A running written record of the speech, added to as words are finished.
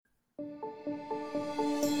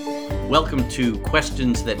Welcome to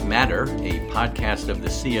Questions That Matter, a podcast of the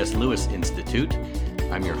C.S. Lewis Institute.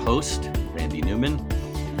 I'm your host, Randy Newman,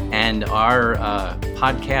 and our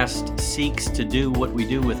podcast seeks to do what we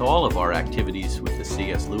do with all of our activities with the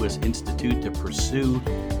C.S. Lewis Institute to pursue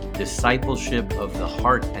discipleship of the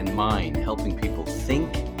heart and mind, helping people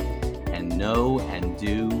think and know and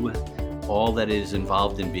do all that is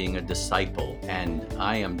involved in being a disciple. And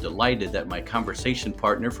I am delighted that my conversation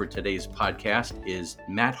partner for today's podcast is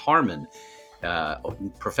Matt Harmon,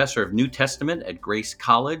 professor of New Testament at Grace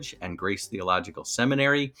College and Grace Theological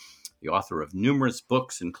Seminary, the author of numerous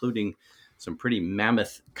books, including some pretty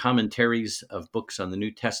mammoth commentaries of books on the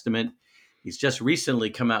New Testament. He's just recently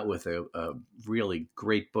come out with a really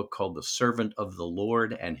great book called The Servant of the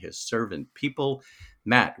Lord and His Servant People.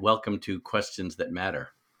 Matt, welcome to Questions That Matter.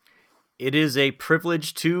 It is a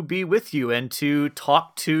privilege to be with you and to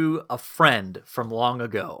talk to a friend from long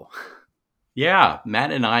ago. Yeah,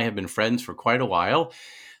 Matt and I have been friends for quite a while.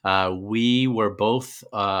 We were both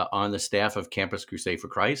on the staff of Campus Crusade for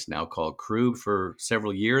Christ, now called Cru, for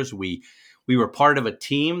several years. We were part of a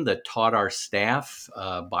team that taught our staff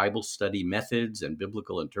Bible study methods and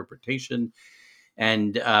biblical interpretation.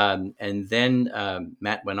 And then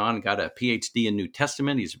Matt went on and got a PhD in New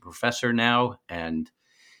Testament. He's a professor now, and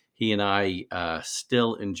he and I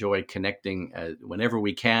still enjoy connecting whenever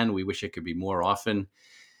we can. We wish it could be more often.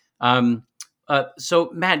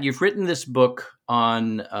 So, Matt, you've written this book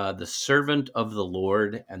on the servant of the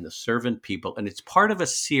Lord and the servant people, and it's part of a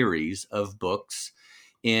series of books.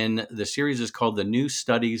 The series is called The New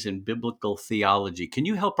Studies in Biblical Theology. Can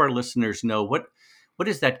you help our listeners know what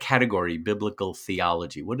is that category, biblical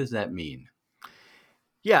theology? What does that mean?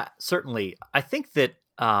 Yeah, certainly. I think that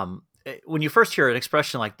when you first hear an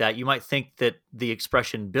expression like that, you might think that the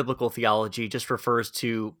expression biblical theology just refers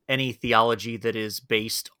to any theology that is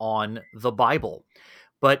based on the Bible.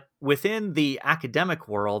 But within the academic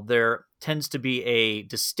world, there tends to be a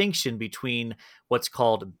distinction between what's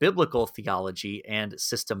called biblical theology and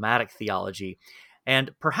systematic theology. And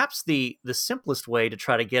perhaps the simplest way to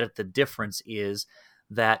try to get at the difference is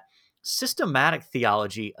that systematic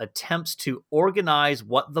theology attempts to organize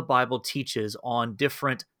what the Bible teaches on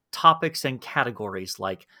different topics and categories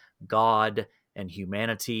like God and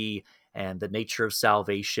humanity and the nature of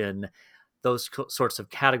salvation, those sorts of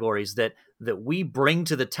categories that we bring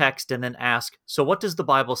to the text and then ask, so what does the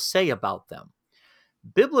Bible say about them?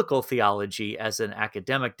 Biblical theology, as an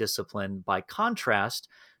academic discipline, by contrast,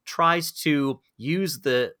 tries to use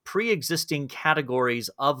the pre-existing categories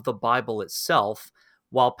of the Bible itself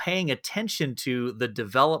while paying attention to the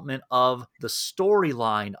development of the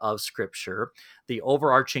storyline of Scripture, the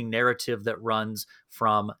overarching narrative that runs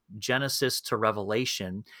from Genesis to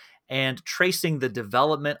Revelation, and tracing the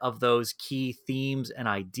development of those key themes and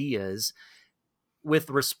ideas with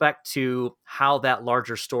respect to how that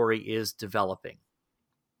larger story is developing.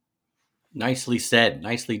 Nicely said.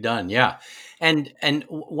 Nicely done. Yeah. And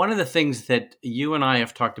one of the things that you and I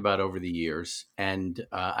have talked about over the years, and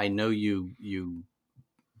I know you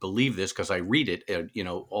believe this because I read it,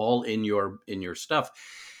 all in your stuff.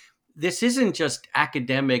 This isn't just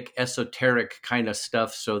academic, esoteric kind of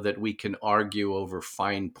stuff so that we can argue over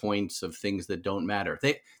fine points of things that don't matter.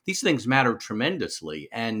 These things matter tremendously.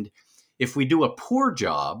 And if we do a poor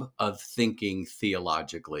job of thinking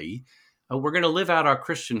theologically, we're going to live out our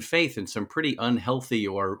Christian faith in some pretty unhealthy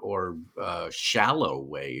or shallow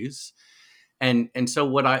ways. And so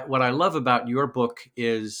what I love about your book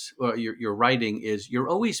is your writing is you're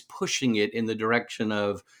always pushing it in the direction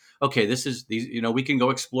of, okay, this is these, we can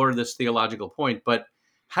go explore this theological point, but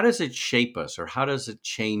how does it shape us or how does it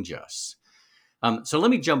change us? So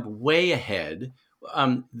let me jump way ahead.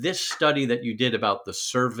 This study that you did about the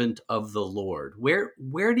servant of the Lord,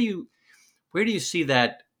 where do you see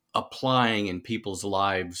that applying in people's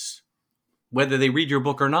lives, whether they read your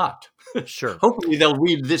book or not? Sure. Hopefully they'll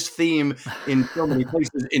read this theme in so many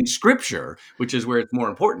places in Scripture, which is where it's more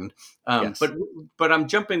important. Yes. But I'm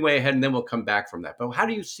jumping way ahead, and then we'll come back from that. But how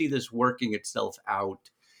do you see this working itself out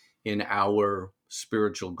in our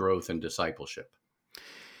spiritual growth and discipleship?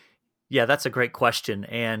 Yeah, that's a great question,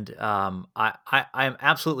 and I'm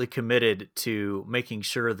absolutely committed to making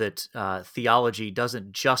sure that theology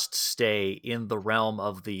doesn't just stay in the realm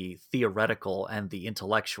of the theoretical and the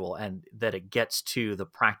intellectual, and that it gets to the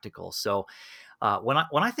practical. So, when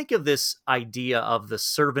I think of this idea of the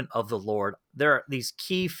servant of the Lord, there are these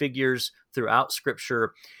key figures throughout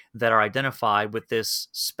Scripture that are identified with this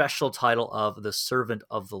special title of the servant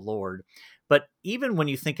of the Lord. But even when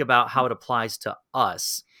you think about how it applies to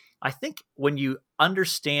us, I think when you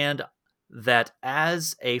understand that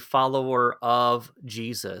as a follower of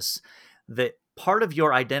Jesus, that part of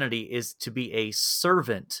your identity is to be a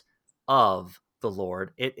servant of the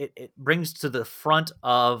Lord. It brings to the front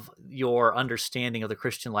of your understanding of the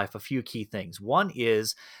Christian life a few key things. One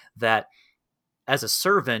is that as a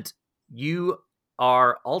servant, you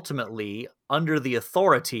are ultimately under the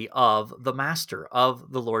authority of the master,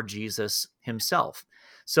 of the Lord Jesus himself.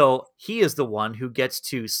 So he is the one who gets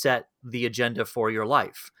to set the agenda for your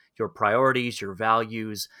life, your priorities, your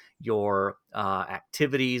values, your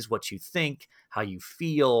activities, what you think, how you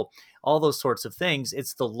feel, all those sorts of things.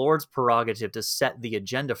 It's the Lord's prerogative to set the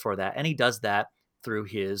agenda for that. And he does that through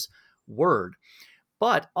his word.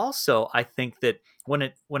 But also, I think that when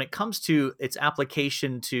it comes to its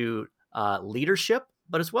application to leadership,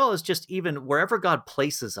 but as well as just even wherever God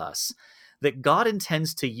places us, that God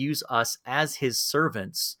intends to use us as His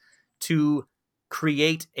servants to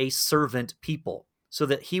create a servant people, so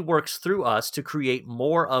that He works through us to create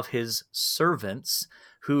more of His servants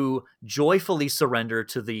who joyfully surrender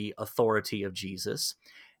to the authority of Jesus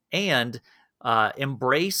and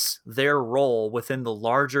embrace their role within the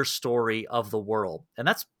larger story of the world. And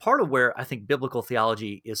that's part of where I think biblical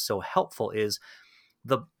theology is so helpful is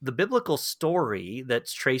the biblical story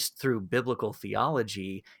that's traced through biblical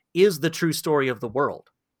theology is the true story of the world.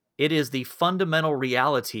 It is the fundamental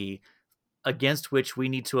reality against which we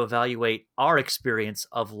need to evaluate our experience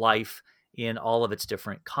of life in all of its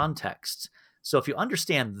different contexts. So if you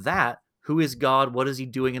understand that, who is God? What is he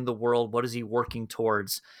doing in the world? What is he working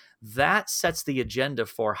towards? That sets the agenda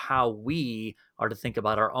for how we are to think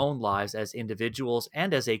about our own lives as individuals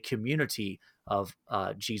and as a community of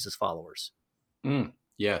Jesus followers.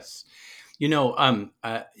 Yes. You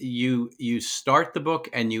start the book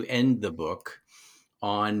and you end the book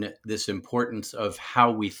on this importance of how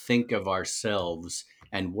we think of ourselves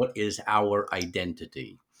and what is our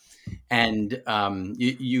identity. And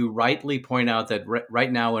you rightly point out that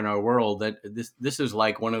right now in our world that this is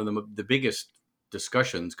like one of the biggest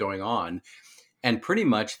discussions going on. And pretty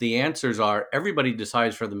much the answers are everybody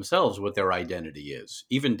decides for themselves what their identity is,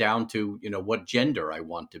 even down to, what gender I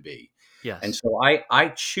want to be. And Yes. so I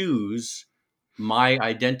choose my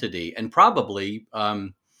identity, and probably,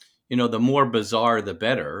 the more bizarre, the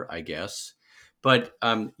better, I guess. But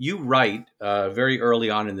you write very early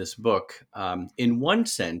on in this book, in one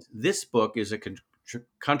sense, this book is a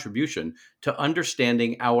contribution to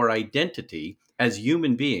understanding our identity as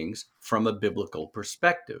human beings from a biblical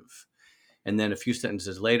perspective. And then a few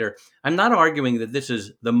sentences later, I'm not arguing that this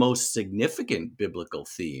is the most significant biblical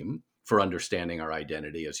theme for understanding our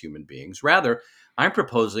identity as human beings. Rather, I'm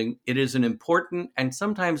proposing it is an important and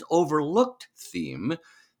sometimes overlooked theme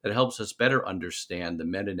that helps us better understand the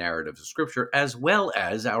meta narrative of Scripture as well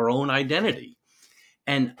as our own identity.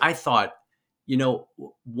 And I thought,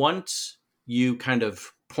 once you kind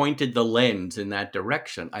of pointed the lens in that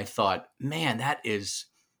direction, I thought, man,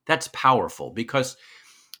 that's powerful because,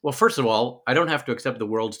 well, first of all, I don't have to accept the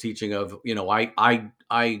world's teaching of,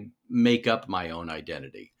 I make up my own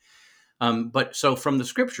identity. But so from the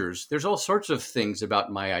scriptures, there's all sorts of things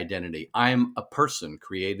about my identity. I'm a person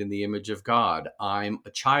created in the image of God. I'm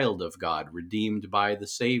a child of God, redeemed by the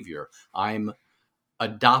Savior. I'm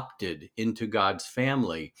adopted into God's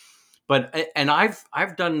family. And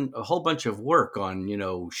I've done a whole bunch of work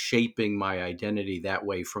on, shaping my identity that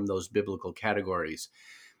way from those biblical categories.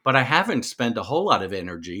 But I haven't spent a whole lot of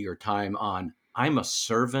energy or time on I'm a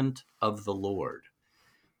servant of the Lord.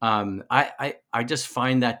 I just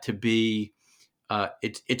find that to be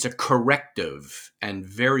it's a corrective and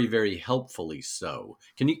very, very helpfully so.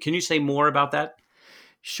 Can you say more about that?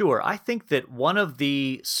 Sure. I think that one of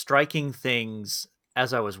the striking things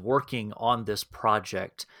as I was working on this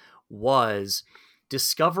project was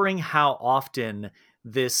discovering how often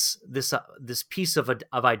this piece of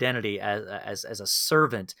identity as a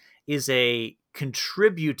servant is a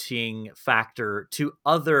contributing factor to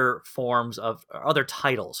other forms of or other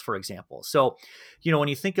titles, for example. So, when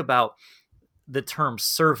you think about the term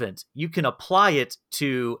servant, you can apply it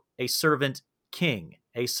to a servant king,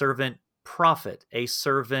 a servant prophet, a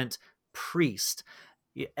servant priest.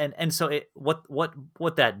 And so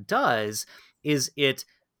what that does is it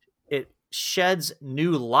sheds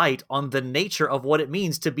new light on the nature of what it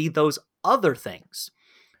means to be those other things.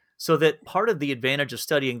 So that part of the advantage of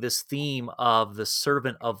studying this theme of the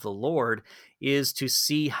servant of the Lord is to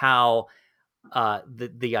see how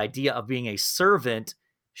the idea of being a servant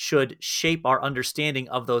should shape our understanding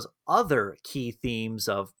of those other key themes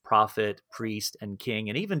of prophet, priest, and king,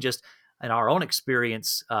 and even just in our own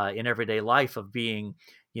experience in everyday life of being,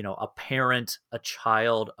 a parent, a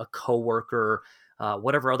child, a coworker,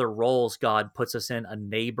 whatever other roles God puts us in, a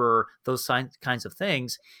neighbor, those kinds of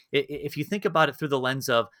things. If you think about it through the lens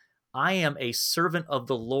of, I am a servant of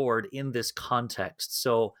the Lord in this context.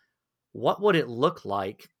 So, what would it look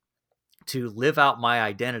like to live out my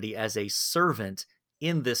identity as a servant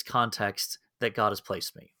in this context that God has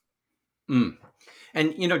placed me? Mm.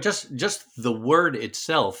 And just the word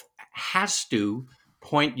itself has to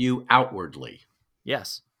point you outwardly.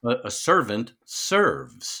 Yes. A servant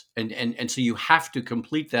serves, and so you have to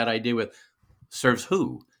complete that idea with serves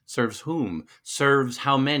who, serves whom, serves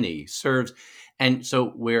how many, serves. And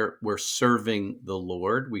so we're serving the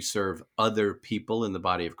Lord. We serve other people in the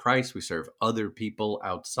body of Christ. We serve other people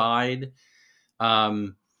outside.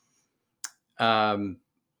 Um, um,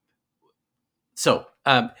 so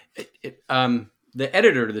the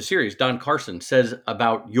editor of the series, Don Carson, says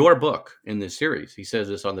about your book in this series. He says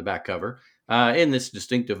this on the back cover. In this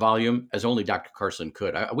distinctive volume, as only Dr. Carson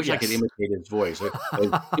could. I wish I could Yes. imitate his voice.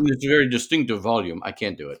 In this very distinctive volume, I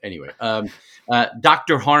can't do it. Anyway,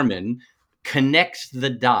 Dr. Harmon connects the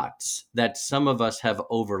dots that some of us have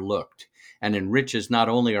overlooked and enriches not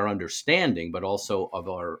only our understanding, but also of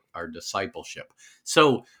our discipleship.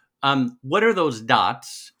 So, what are those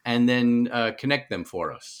dots? And then connect them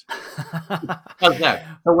for us. How's that?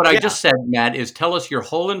 So what I Yeah, just said, Matt, is tell us your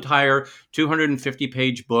whole entire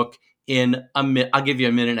 250-page book in a minute. I'll give you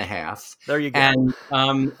a minute and a half, there you go.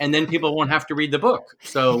 and then people won't have to read the book.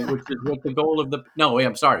 So, which is what the goal of the. No, wait,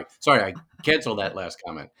 I'm sorry, I canceled that last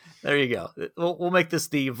comment. There you go. We'll make this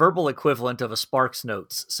the verbal equivalent of a Sparks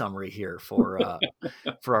Notes summary here for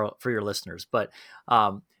your listeners. But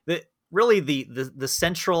really, the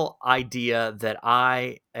central idea that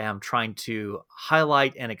I am trying to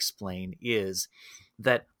highlight and explain is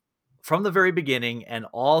that from the very beginning and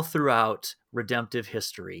all throughout redemptive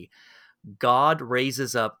history, God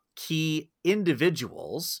raises up key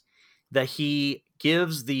individuals that He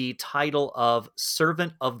gives the title of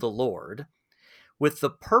servant of the Lord, with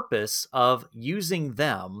the purpose of using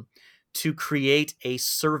them to create a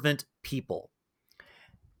servant people.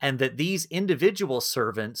 And that these individual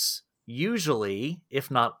servants usually,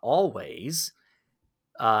 if not always,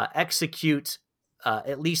 execute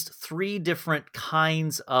at least three different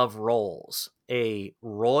kinds of roles: a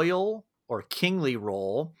royal or kingly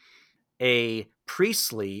role, a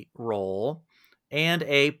priestly role, and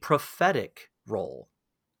a prophetic role.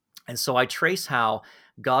 And so I trace how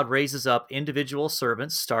God raises up individual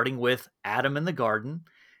servants, starting with Adam in the garden,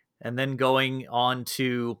 and then going on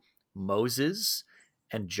to Moses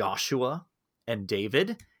and Joshua and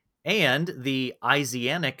David, and the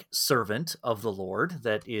Isaianic servant of the Lord,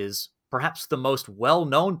 that is perhaps the most well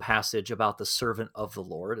known passage about the servant of the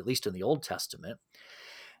Lord, at least in the Old Testament,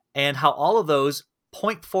 and how all of those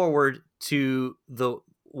point forward to the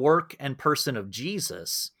work and person of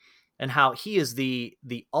Jesus, and how he is the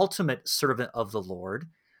ultimate servant of the Lord,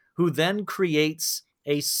 who then creates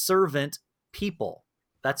a servant people.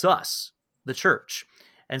 That's us, the church.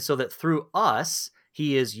 And so that through us,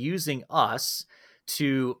 he is using us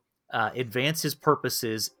to advance his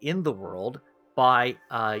purposes in the world by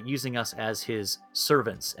using us as his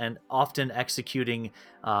servants, and often executing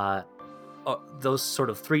those sort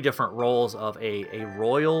of three different roles of a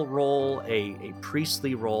royal role, a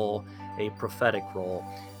priestly role, a prophetic role,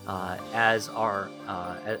 as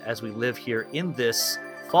we live here in this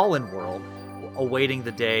fallen world, awaiting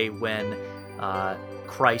the day when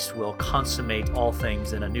Christ will consummate all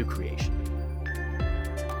things in a new creation.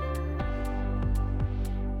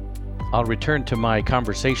 I'll return to my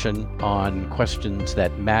conversation on questions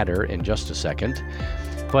that matter in just a second.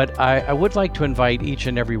 But I would like to invite each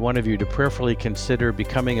and every one of you to prayerfully consider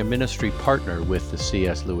becoming a ministry partner with the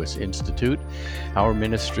C.S. Lewis Institute. Our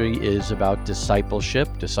ministry is about discipleship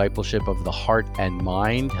of the heart and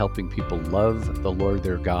mind, helping people love the Lord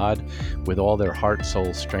their God with all their heart,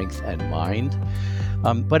 soul, strength, and mind.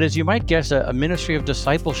 But as you might guess, a ministry of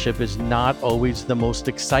discipleship is not always the most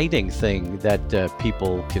exciting thing that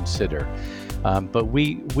people consider. But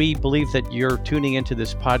we believe that you're tuning into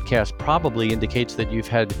this podcast probably indicates that you've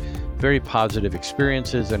had very positive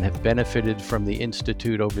experiences and have benefited from the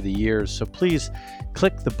Institute over the years. So please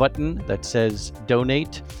click the button that says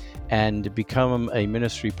donate and become a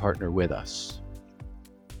ministry partner with us.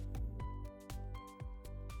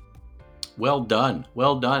 Well done.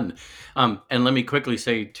 Well done. And let me quickly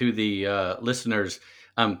say to the listeners,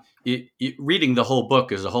 reading the whole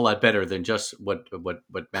book is a whole lot better than just what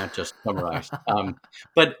Matt just summarized.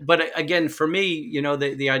 But again, for me,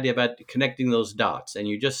 the idea about connecting those dots, and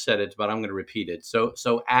you just said it, but I'm going to repeat it.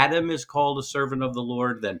 So Adam is called a servant of the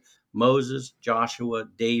Lord, then Moses, Joshua,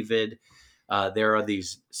 David, There are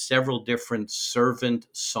these several different servant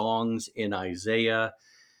songs in Isaiah,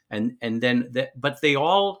 but they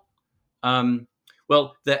all um,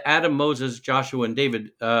 well, the Adam, Moses, Joshua, and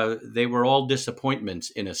David, they were all disappointments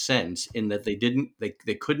in a sense, in that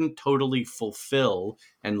they couldn't totally fulfill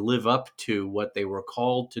and live up to what they were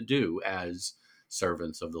called to do as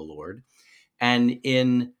servants of the Lord. And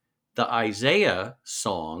in the Isaiah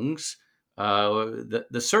songs,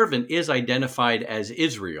 the servant is identified as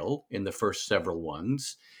Israel in the first several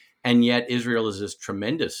ones. And yet, Israel is this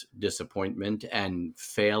tremendous disappointment and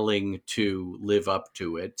failing to live up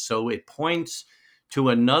to it. So it points to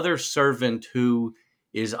another servant who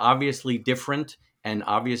is obviously different and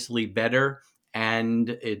obviously better. And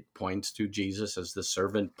it points to Jesus as the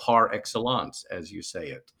servant par excellence, as you say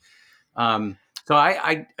it. So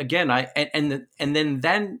I again,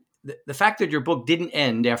 then the fact that your book didn't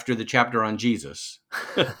end after the chapter on Jesus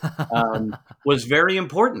was very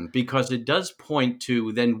important, because it does point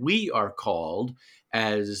to then we are called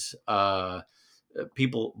as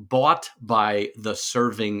people bought by the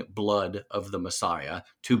serving blood of the Messiah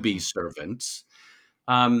to be servants.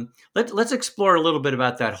 Let's explore a little bit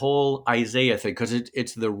about that whole Isaiah thing, because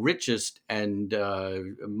it's the richest and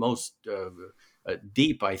most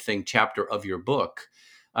deep, I think, chapter of your book.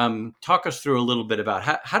 Talk us through a little bit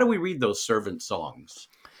about how do we read those servant songs?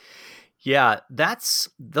 Yeah, that's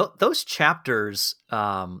those chapters.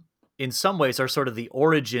 In some ways, are sort of the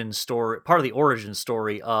origin story, part of the origin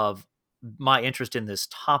story of my interest in this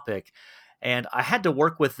topic, and I had to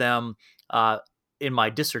work with them in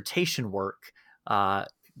my dissertation work,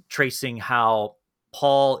 tracing how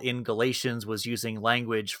Paul in Galatians was using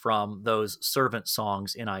language from those servant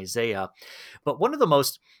songs in Isaiah. But one of the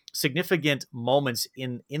most significant moments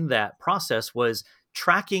in that process was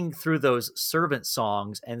tracking through those servant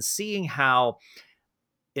songs and seeing how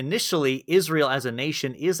initially Israel as a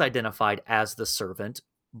nation is identified as the servant,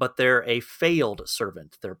 but they're a failed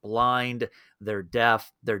servant. They're blind, they're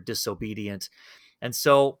deaf, they're disobedient. And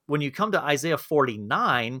so when you come to Isaiah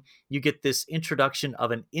 49, you get this introduction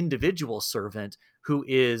of an individual servant who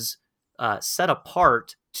is set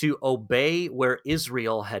apart to obey where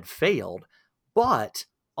Israel had failed, but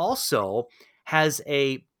also has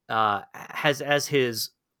as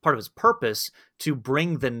his part of his purpose to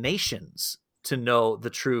bring the nations to know the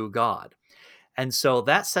true God. And so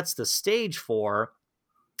that sets the stage for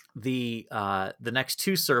the next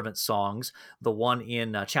two servant songs, the one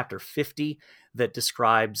in chapter 50 that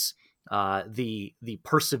describes the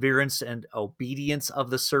perseverance and obedience of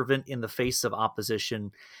the servant in the face of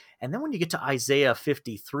opposition. And then when you get to Isaiah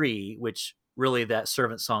 53, which really that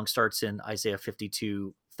servant song starts in Isaiah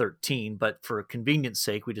 52:13, but for convenience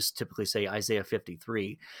sake, we just typically say Isaiah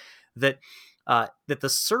 53, that that the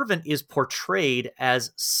servant is portrayed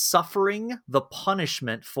as suffering the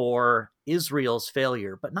punishment for Israel's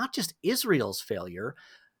failure, but not just Israel's failure,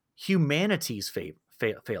 humanity's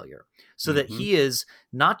failure. So that Mm-hmm. he is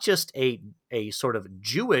not just a sort of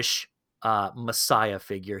Jewish Messiah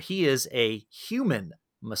figure; he is a human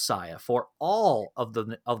Messiah for all of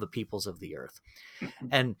the peoples of the earth.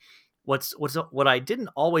 And what I didn't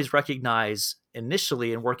always recognize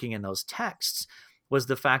initially in working in those texts was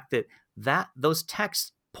the fact that those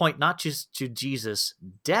texts point not just to Jesus'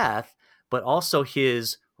 death, but also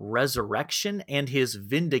his resurrection and his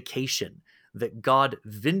vindication, that God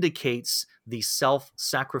vindicates the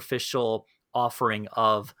self-sacrificial offering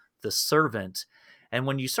of the servant. And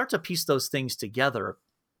when you start to piece those things together,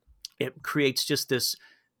 it creates just this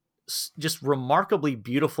just remarkably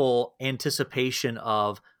beautiful anticipation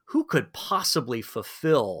of who could possibly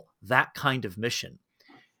fulfill that kind of mission.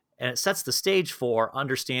 And it sets the stage for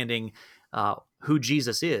understanding who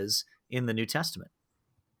Jesus is in the New Testament.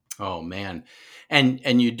 Oh man,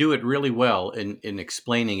 and you do it really well in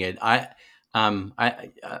explaining it. I'm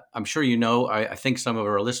sure you know. I think some of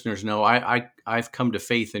our listeners know. I've come to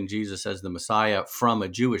faith in Jesus as the Messiah from a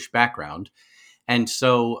Jewish background, and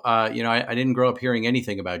so I didn't grow up hearing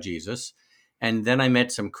anything about Jesus. And then I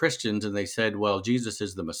met some Christians, and they said, "Well, Jesus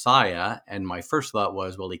is the Messiah." And my first thought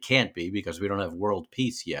was, "Well, he can't be, because we don't have world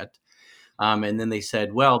peace yet." And then they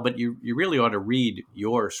said, well, but you really ought to read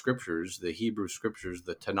your scriptures, the Hebrew scriptures,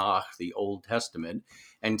 the Tanakh, the Old Testament,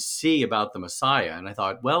 and see about the Messiah. And I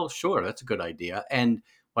thought, well, sure, that's a good idea. And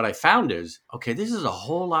what I found is, okay, this is a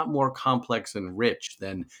whole lot more complex and rich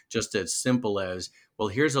than just as simple as, well,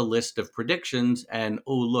 here's a list of predictions, and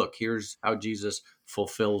oh, look, here's how Jesus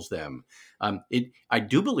fulfills them. I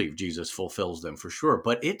do believe Jesus fulfills them for sure,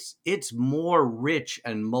 but it's more rich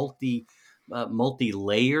and multi-layered,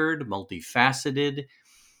 multifaceted.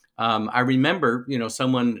 I remember,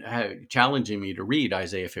 someone challenging me to read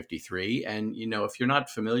Isaiah 53, and if you're not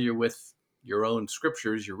familiar with your own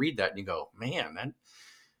scriptures, you read that and you go, man, that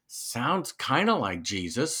sounds kind of like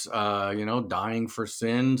Jesus, dying for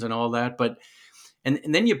sins and all that. But and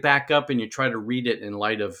then you back up and you try to read it in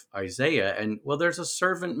light of Isaiah, and well, there's a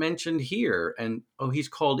servant mentioned here, and oh, he's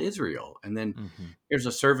called Israel. And then Hmm. there's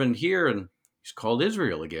a servant here, and he's called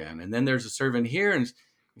Israel again. And then there's a servant here, and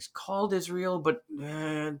he's called Israel, but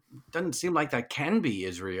doesn't seem like that can be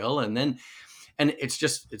Israel. And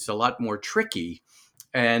it's a lot more tricky.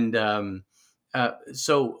 And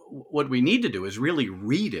so what we need to do is really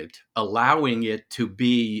read it, allowing it to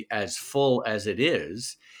be as full as it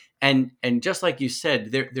is. And just like you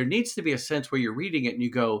said, there needs to be a sense where you're reading it and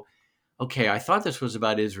you go, okay, I thought this was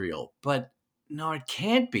about Israel, but no, it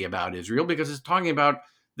can't be about Israel because it's talking about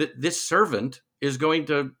that this servant is going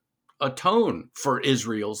to atone for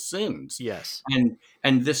Israel's sins. Yes.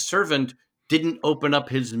 And this servant didn't open up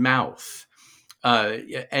his mouth.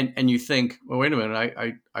 And you think, well, wait a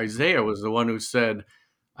minute, Isaiah was the one who said,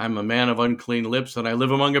 I'm a man of unclean lips and I live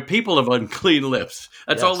among a people of unclean lips.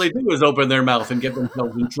 That's all Yes. they do is open their mouth and get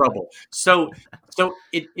themselves in trouble. So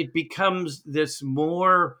it becomes this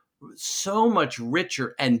so much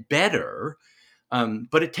richer and better.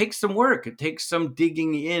 But it takes some work. It takes some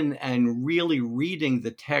digging in and really reading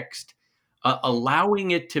the text,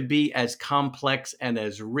 allowing it to be as complex and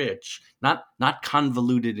as rich, not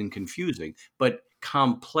convoluted and confusing, but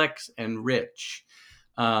complex and rich.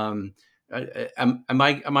 Um, am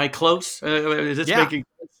I close? Is this Yeah. making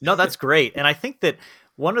No, that's great. And I think that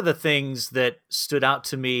one of the things that stood out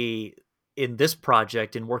to me in this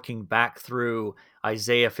project in working back through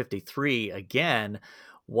Isaiah 53 again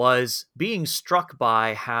was being struck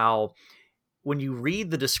by how when you read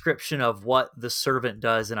the description of what the servant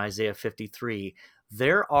does in Isaiah 53,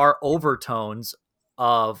 there are overtones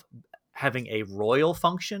of having a royal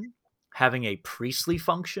function, having a priestly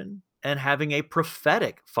function, and having a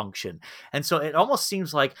prophetic function. And so it almost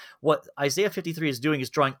seems like what Isaiah 53 is doing is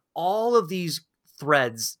drawing all of these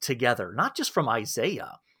threads together, not just from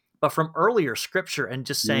Isaiah, but from earlier scripture, and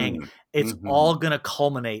just saying Mm, it's hmm all going to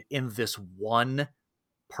culminate in this one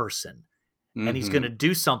person, and he's going to hmm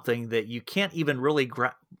do something that you can't even really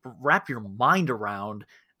wrap your mind around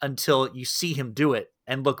until you see him do it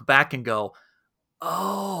and look back and go,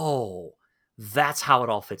 oh, that's how it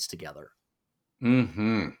all fits together.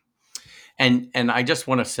 hmm And I just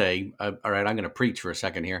want to say, all right, I'm going to preach for a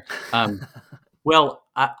second here. Well,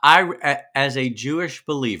 as a Jewish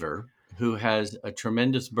believer who has a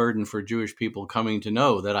tremendous burden for Jewish people coming to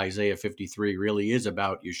know that Isaiah 53 really is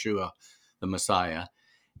about Yeshua, the Messiah,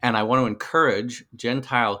 and I want to encourage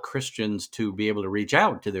Gentile Christians to be able to reach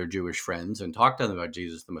out to their Jewish friends and talk to them about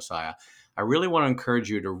Jesus, the Messiah. I really want to encourage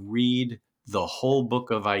you to read the whole book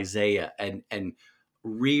of Isaiah and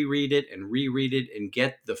reread it and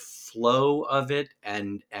get the flow of it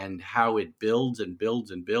and how it builds and builds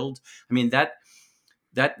and builds. I mean, that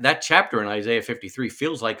chapter in Isaiah 53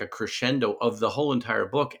 feels like a crescendo of the whole entire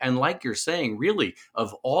book. And like you're saying, really,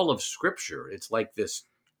 of all of Scripture, it's like this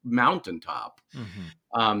mountaintop.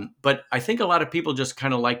 Hmm. But I think a lot of people just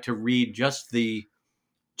kind of like to read just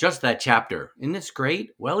that chapter. Isn't this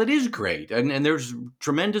great? Well, it is great. And there's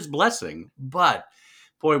tremendous blessing. But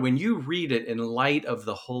boy, when you read it in light of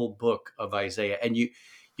the whole book of Isaiah, and you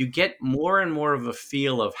get more and more of a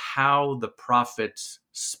feel of how the prophets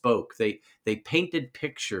spoke. They painted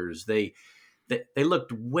pictures. They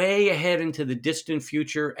looked way ahead into the distant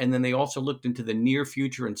future, and then they also looked into the near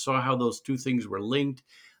future and saw how those two things were linked.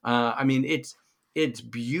 I mean, it's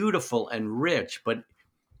beautiful and rich, but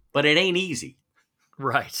it ain't easy.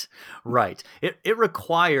 Right, right. It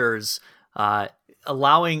requires uh,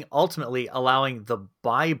 ultimately allowing the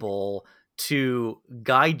Bible to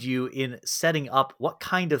guide you in setting up what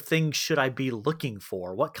kind of things should I be looking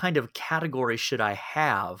for, what kind of category should I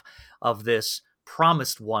have of this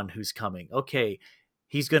promised one who's coming. Okay,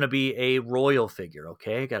 he's going to be a royal figure.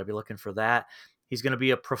 Okay, got to be looking for that. He's going to be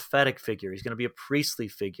a prophetic figure. He's going to be a priestly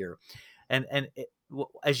figure, and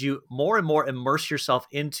as you more and more immerse yourself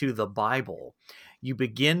into the Bible, you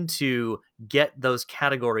begin to get those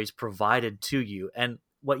categories provided to you. And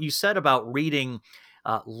what you said about reading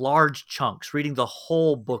large chunks, reading the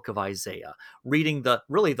whole book of Isaiah, reading the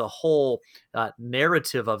whole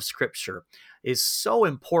narrative of Scripture is so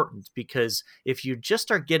important, because if you just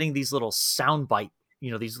are getting these little soundbite,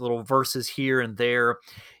 these little verses here and there,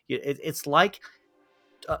 it's like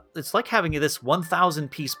having this 1,000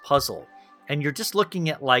 piece puzzle, and you're just looking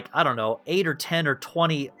at, like, I don't know, 8 or 10 or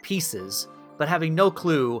 20 pieces, but having no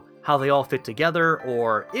clue how they all fit together,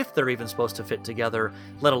 or if they're even supposed to fit together,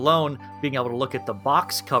 let alone being able to look at the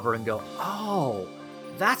box cover and go, oh,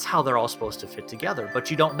 that's how they're all supposed to fit together.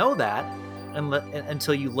 But you don't know that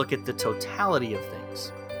until you look at the totality of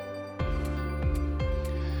things.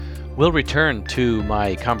 We'll return to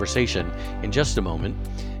my conversation in just a moment.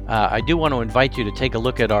 I do want to invite you to take a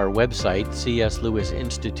look at our website,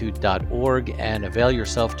 cslewisinstitute.org, and avail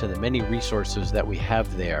yourself to the many resources that we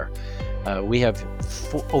have there. We have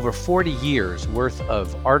over 40 years worth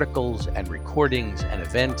of articles and recordings and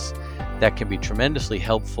events that can be tremendously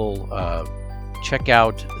helpful. Check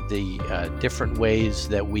out the different ways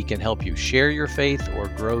that we can help you share your faith or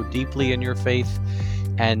grow deeply in your faith.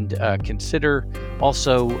 And consider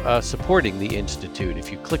also supporting the Institute.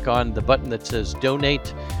 If you click on the button that says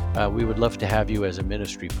Donate, we would love to have you as a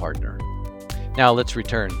ministry partner. Now let's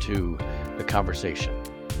return to the conversation.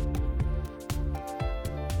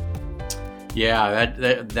 Yeah,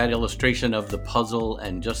 that illustration of the puzzle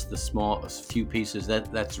and just the small few pieces,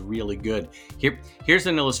 that's really good. Here's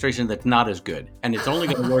an illustration that's not as good, and it's only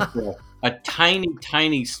going to work for a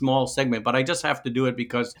tiny small segment, but I just have to do it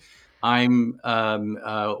because I'm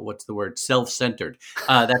what's the word? Self-centered.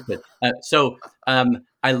 That's it.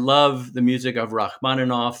 I love the music of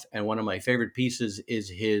Rachmaninoff, and one of my favorite pieces is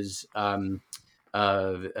his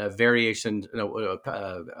a variation,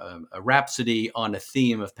 a rhapsody on a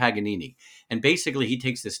theme of Paganini. And basically, he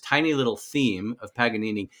takes this tiny little theme of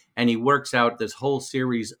Paganini and he works out this whole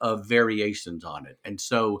series of variations on it. And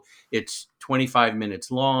so it's 25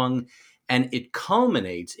 minutes long. And it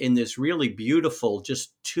culminates in this really beautiful,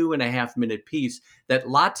 just 2.5 minute piece that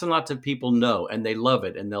lots and lots of people know, and they love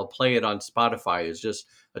it, and they'll play it on Spotify as just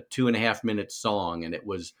a 2.5 minute song. And it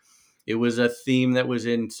was a theme that was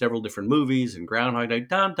in several different movies, and Groundhog Day,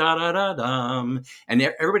 dum da da da dum, and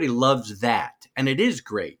everybody loves that, and it is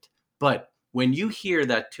great. But when you hear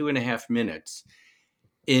that 2.5 minutes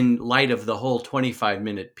in light of the whole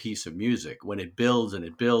 25-minute piece of music, when it builds and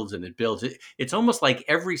it builds and it builds, it's almost like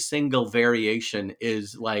every single variation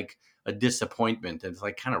is like a disappointment. And it's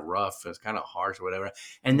like kind of rough, it's kind of harsh or whatever.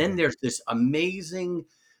 And then there's this amazing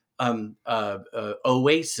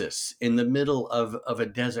oasis in the middle of a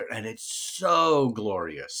desert, and it's so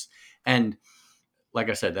glorious. And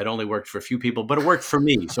like I said, that only worked for a few people, but it worked for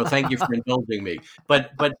me. So thank you for indulging me.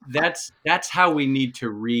 But that's how we need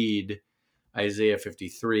to read Isaiah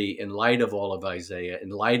 53 in light of all of Isaiah, in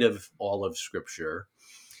light of all of Scripture.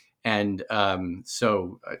 And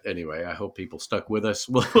anyway, I hope people stuck with us.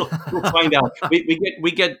 We'll find out.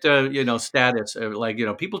 We get status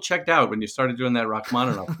like people checked out when you started doing that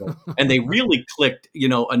Rachmaninoff thing, and they really clicked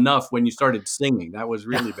enough when you started singing. That was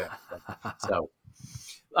really bad. So,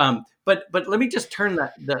 but let me just turn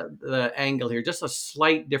the angle here, just a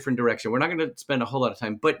slight different direction. We're not going to spend a whole lot of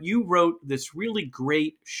time, but you wrote this really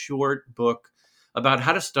great short book about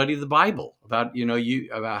how to study the Bible, about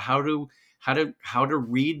about how to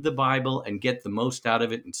read the Bible and get the most out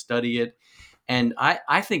of it and study it. And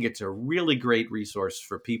I think it's a really great resource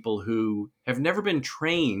for people who have never been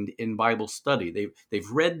trained in Bible study.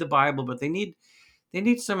 They've read the Bible, but they need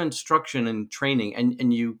some instruction and training.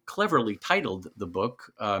 And you cleverly titled the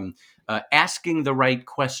book "Asking the Right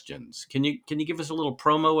Questions." Can you give us a little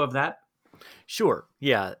promo of that? Sure.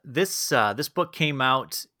 Yeah. This book came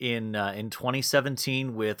out in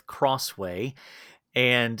 2017 with Crossway.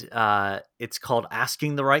 And it's called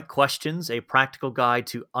Asking the Right Questions, a practical guide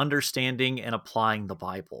to understanding and applying the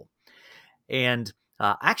Bible. And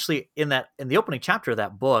actually, in the opening chapter of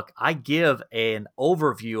that book, I give an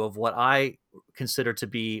overview of what I consider to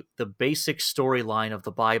be the basic storyline of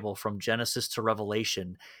the Bible from Genesis to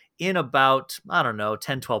Revelation in about,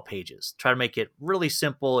 10, 12 pages. Try to make it really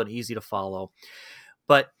simple and easy to follow.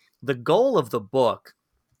 But the goal of the book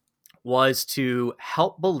was to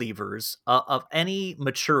help believers of any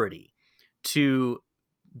maturity to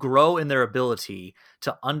grow in their ability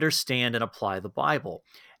to understand and apply the Bible.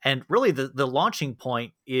 And really, the launching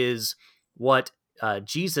point is what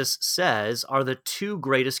Jesus says are the two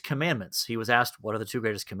greatest commandments. He was asked, what are the two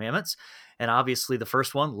greatest commandments? And obviously, the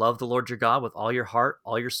first one, love the Lord your God with all your heart,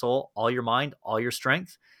 all your soul, all your mind, all your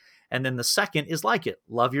strength. And then the second is like it,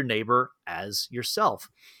 love your neighbor as yourself.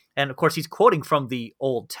 And of course, he's quoting from the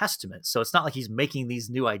Old Testament. So it's not like he's making these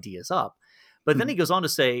new ideas up. But then he goes on to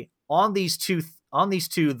say, on these two,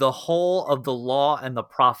 the whole of the law and the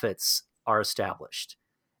prophets are established.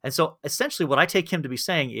 And so essentially what I take him to be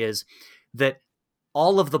saying is that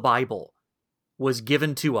all of the Bible was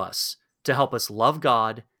given to us to help us love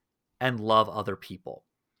God and love other people.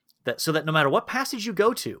 So that no matter what passage you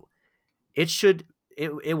go to,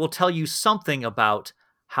 it will tell you something about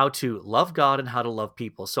how to love God and how to love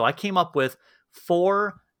people. So I came up with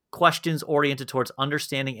 4 questions oriented towards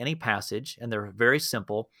understanding any passage, and they're very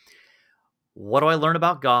simple. What do I learn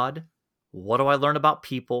about God? What do I learn about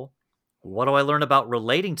people? What do I learn about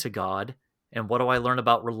relating to God? And what do I learn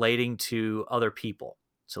about relating to other people?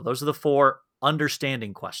 So those are the 4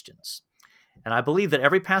 understanding questions. And I believe that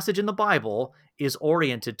every passage in the Bible is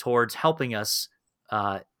oriented towards helping us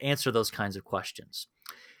answer those kinds of questions.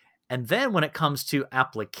 And then when it comes to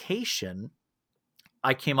application,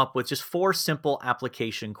 I came up with just 4 simple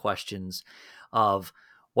application questions of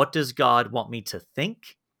what does God want me to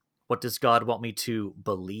think? What does God want me to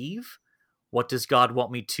believe? What does God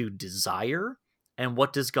want me to desire? And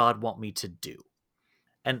what does God want me to do?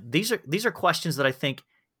 And these are questions that I think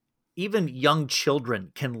even young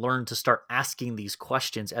children can learn to start asking these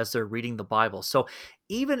questions as they're reading the Bible. So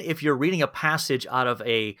even if you're reading a passage out of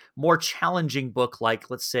a more challenging book, like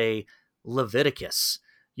let's say Leviticus,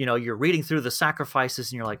 you're reading through the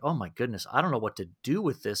sacrifices and you're like, oh my goodness, I don't know what to do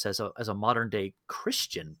with this as a modern day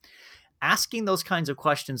Christian. Asking those kinds of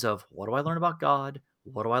questions of what do I learn about God?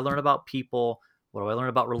 What do I learn about people? What do I learn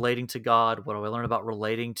about relating to God? What do I learn about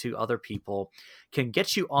relating to other people? Can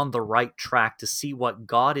get you on the right track to see what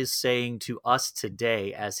God is saying to us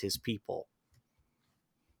today as his people.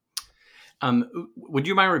 Would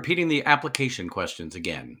you mind repeating the application questions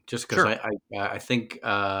again? Just because Sure. I think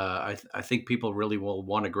I think people really will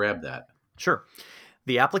want to grab that. Sure.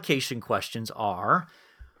 The application questions are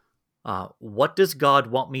what does God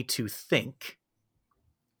want me to think?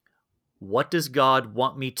 What does God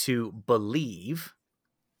want me to believe?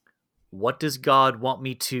 What does God want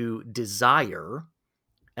me to desire?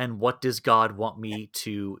 And what does God want me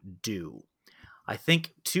to do? I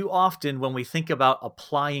think too often when we think about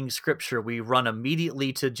applying scripture, we run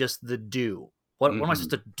immediately to just the do. What am I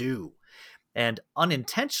supposed Hmm. to do? And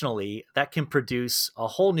unintentionally, that can produce a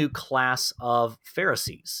whole new class of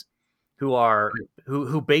Pharisees who are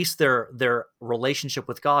who base their relationship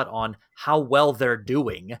with God on how well they're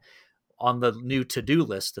doing on the new to-do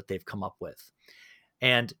list that they've come up with.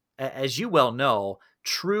 And as you well know,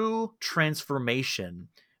 true transformation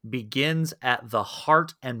begins at the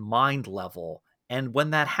heart and mind level. And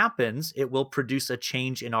when that happens, it will produce a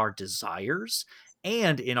change in our desires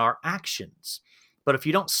and in our actions. But if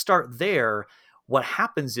you don't start there, what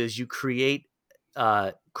happens is you create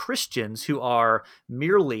Christians who are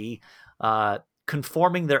merely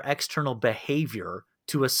conforming their external behavior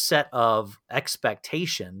to a set of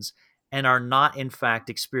expectations and are not, in fact,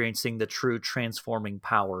 experiencing the true transforming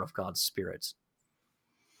power of God's Spirit.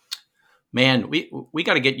 Man, we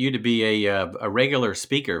got to get you to be a regular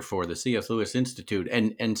speaker for the C.S. Lewis Institute,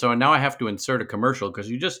 and so now I have to insert a commercial because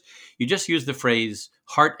you just used the phrase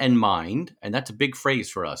heart and mind, and that's a big phrase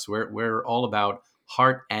for us. We're all about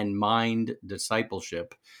heart and mind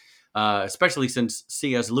discipleship, especially since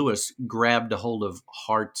C.S. Lewis grabbed a hold of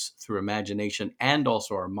hearts through imagination and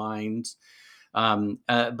also our minds.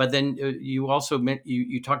 But then you also meant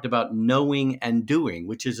you talked about knowing and doing,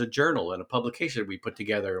 which is a journal and a publication we put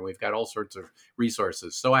together, and we've got all sorts of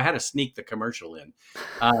resources. So I had to sneak the commercial in.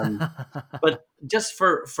 Um, but just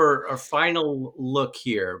for a final look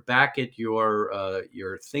here, back at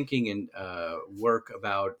your thinking and work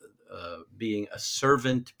about being a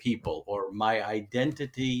servant people, or my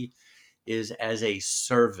identity is as a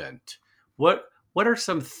servant. What are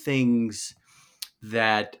some things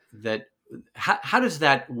that how does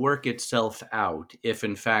that work itself out if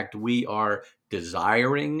in fact we are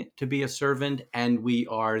desiring to be a servant and we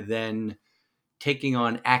are then taking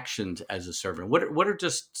on actions as a servant? What are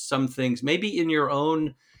just some things maybe in your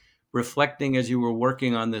own reflecting as you were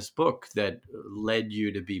working on this book that led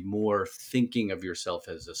you to be more thinking of yourself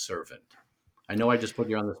as a servant? I know I just put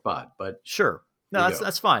you on the spot, but Sure. No, there you that's go.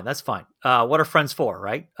 that's fine. That's fine. What are friends for,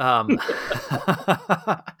 right?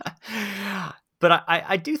 But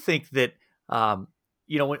I do think that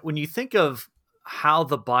when you think of how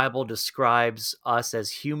the Bible describes us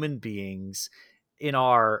as human beings in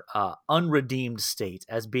our unredeemed state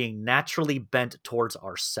as being naturally bent towards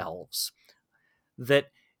ourselves, that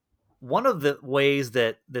one of the ways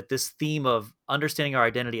that this theme of understanding our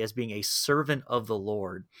identity as being a servant of the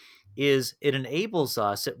Lord is it enables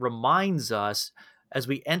us, it reminds us as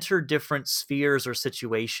we enter different spheres or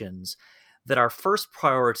situations that our first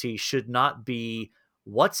priority should not be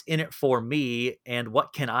what's in it for me and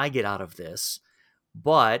what can I get out of this,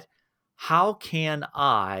 but how can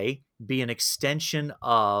I be an extension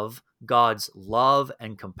of God's love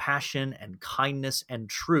and compassion and kindness and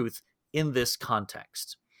truth in this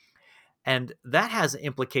context? And that has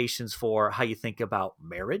implications for how you think about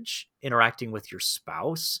marriage, interacting with your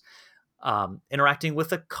spouse, interacting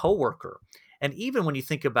with a coworker. And even when you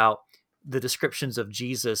think about the descriptions of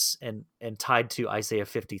Jesus and tied to Isaiah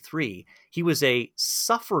 53, he was a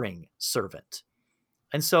suffering servant.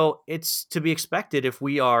 And so it's to be expected if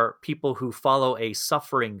we are people who follow a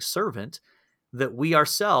suffering servant that we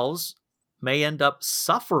ourselves may end up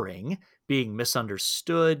suffering, being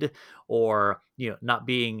misunderstood, or not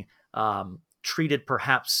being treated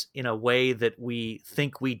perhaps in a way that we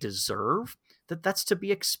think we deserve, that's to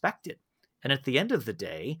be expected. And at the end of the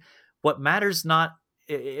day, what matters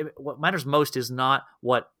most is not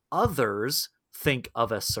what others think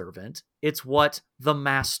of a servant, it's what the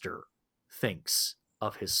master thinks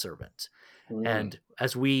of his servant. And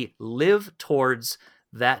as we live towards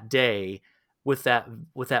that day with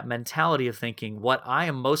that mentality of thinking, what I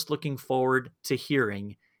am most looking forward to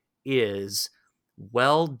hearing is,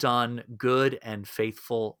 "Well done, good and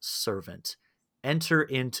faithful servant. Enter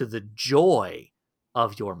into the joy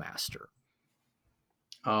of your master."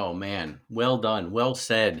 Oh man, well done, well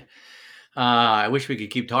said. I wish we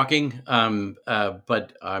could keep talking,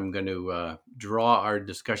 but I'm going to draw our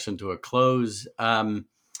discussion to a close. And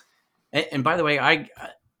by the way,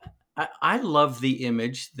 I love the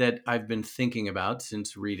image that I've been thinking about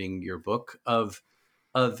since reading your book of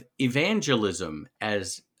evangelism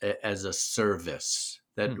as a service,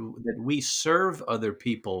 that we serve other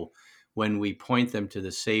people when we point them to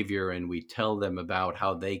the Savior and we tell them about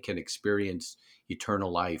how they can experience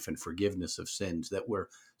eternal life and forgiveness of sins, that we're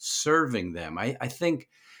serving them. I think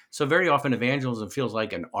so very often evangelism feels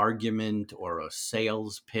like an argument or a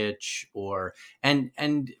sales pitch,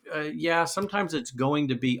 yeah, sometimes it's going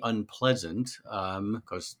to be unpleasant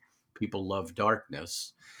because people love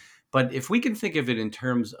darkness. But if we can think of it in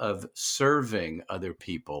terms of serving other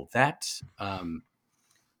people, that's a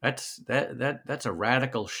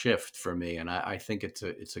radical shift for me, and I think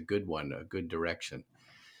it's a good one, a good direction.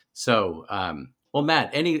 So, well, Matt,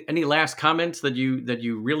 any last comments that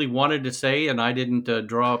you really wanted to say and I didn't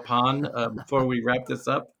draw upon before we wrap this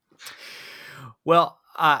up? Well,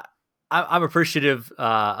 I'm appreciative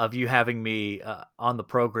of you having me on the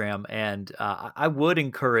program, and I would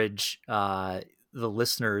encourage the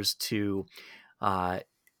listeners to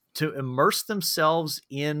immerse themselves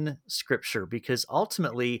in Scripture, because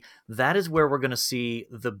ultimately that is where we're going to see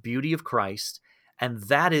the beauty of Christ, and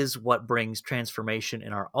that is what brings transformation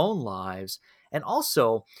in our own lives. And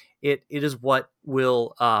also, it is what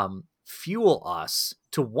will fuel us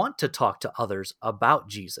to want to talk to others about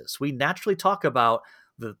Jesus. We naturally talk about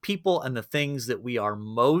the people and the things that we are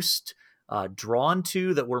most drawn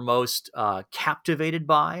to, that we're most captivated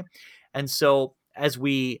by. And so as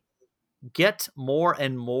we get more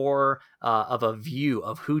and more of a view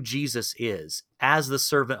of who Jesus is as the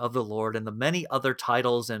servant of the Lord and the many other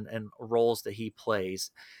titles and roles that he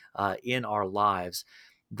plays in our lives,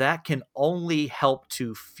 that can only help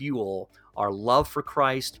to fuel our love for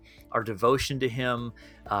Christ, our devotion to him,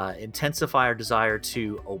 intensify our desire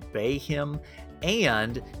to obey him,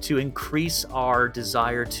 and to increase our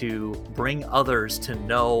desire to bring others to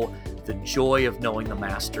know the joy of knowing the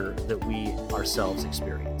Master that we ourselves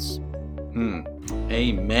experience.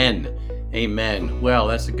 Amen. Amen. Well,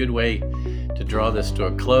 that's a good way to draw this to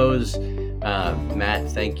a close. Matt,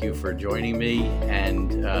 thank you for joining me.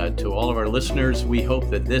 And to all of our listeners, we hope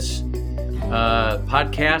that this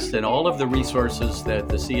podcast and all of the resources that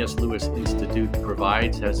the C.S. Lewis Institute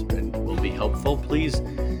provides will be helpful. Please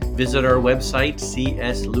visit our website,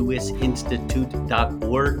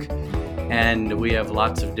 cslewisinstitute.org. And we have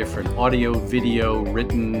lots of different audio, video,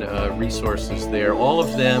 written resources there. All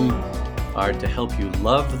of them are to help you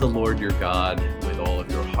love the Lord your God with all of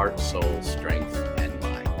your heart, soul, strength,